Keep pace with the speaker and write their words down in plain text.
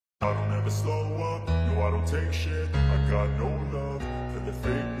never slow up, no I don't take shit. I got no love for the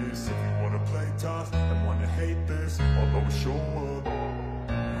fakeness. If you wanna play tough and wanna hate this, I'll always show up.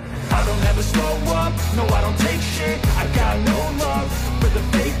 I don't ever slow up, no I don't take shit. I got no love for the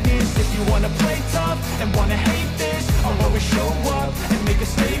fakeness. If you wanna play tough and wanna hate this, I'll always show up and make a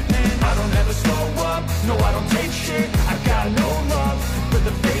statement. I don't ever slow up, no I don't take shit. I got no love for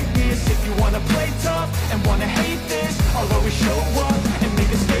the fakeness. If you wanna play tough and wanna hate this, I'll always show up and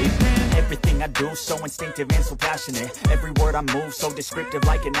make a statement. Everything I do so instinctive and so passionate. Every word I move so descriptive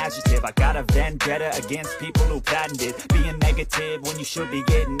like an adjective. I got a vendetta against people who patented being negative when you should be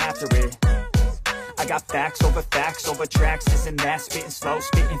getting after it. I got facts over tracks, this and that, spitting slow,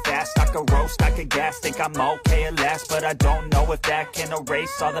 spitting fast. I could roast, I could gas, think I'm okay at last, but I don't know if that can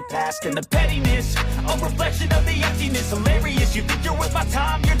erase all the past and the pettiness. A reflection of the emptiness, hilarious. You think you're worth my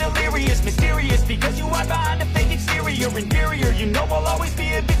time, you're delirious, mysterious, because you hide behind a fake exterior. Inferior, you know I'll always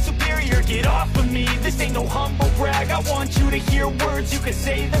be a bit superior. Get off of me, this ain't no humble brag. I want you to hear words, you can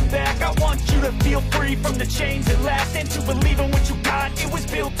say them back. I want you to feel free from the chains at last, and to believe in what you got, it was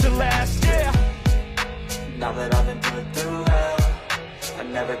built to last, yeah. Now that I've been put through hell, I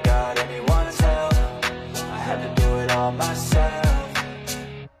never got anyone's help. I had to do it all myself.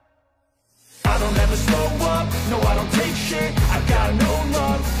 I don't ever slow up, no I don't take shit. I got no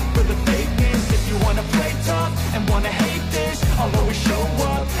love for the fakeness. If you wanna play tough and wanna hate this, I'll always show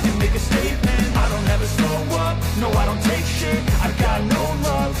up and make a statement. I don't ever slow up, no I don't take shit. I got no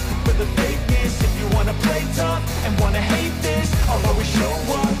love for the fakeness. If you wanna play tough and wanna hate this, I'll always show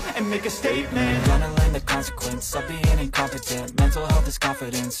up and make a statement. Gonna learn the consequence of being incompetent. Mental health is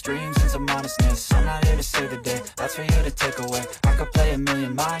confidence, dreams and some honestness. I'm not here to save the day, that's for you to take away. I could play a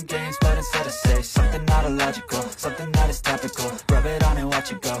million mind games, but instead I say something not illogical, something that is topical. Rub it on and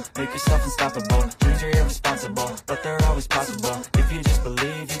watch it go, make yourself unstoppable. Dreams are irresponsible, but they're always possible. If you just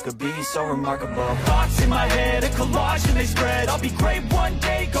believe, you could be so remarkable. Thoughts in my head, a collage and they spread. I'll be great one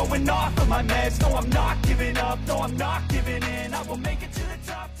day, going off of my meds. No, I'm not giving up, no, I'm not giving in. I will make it to the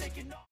top, taking off.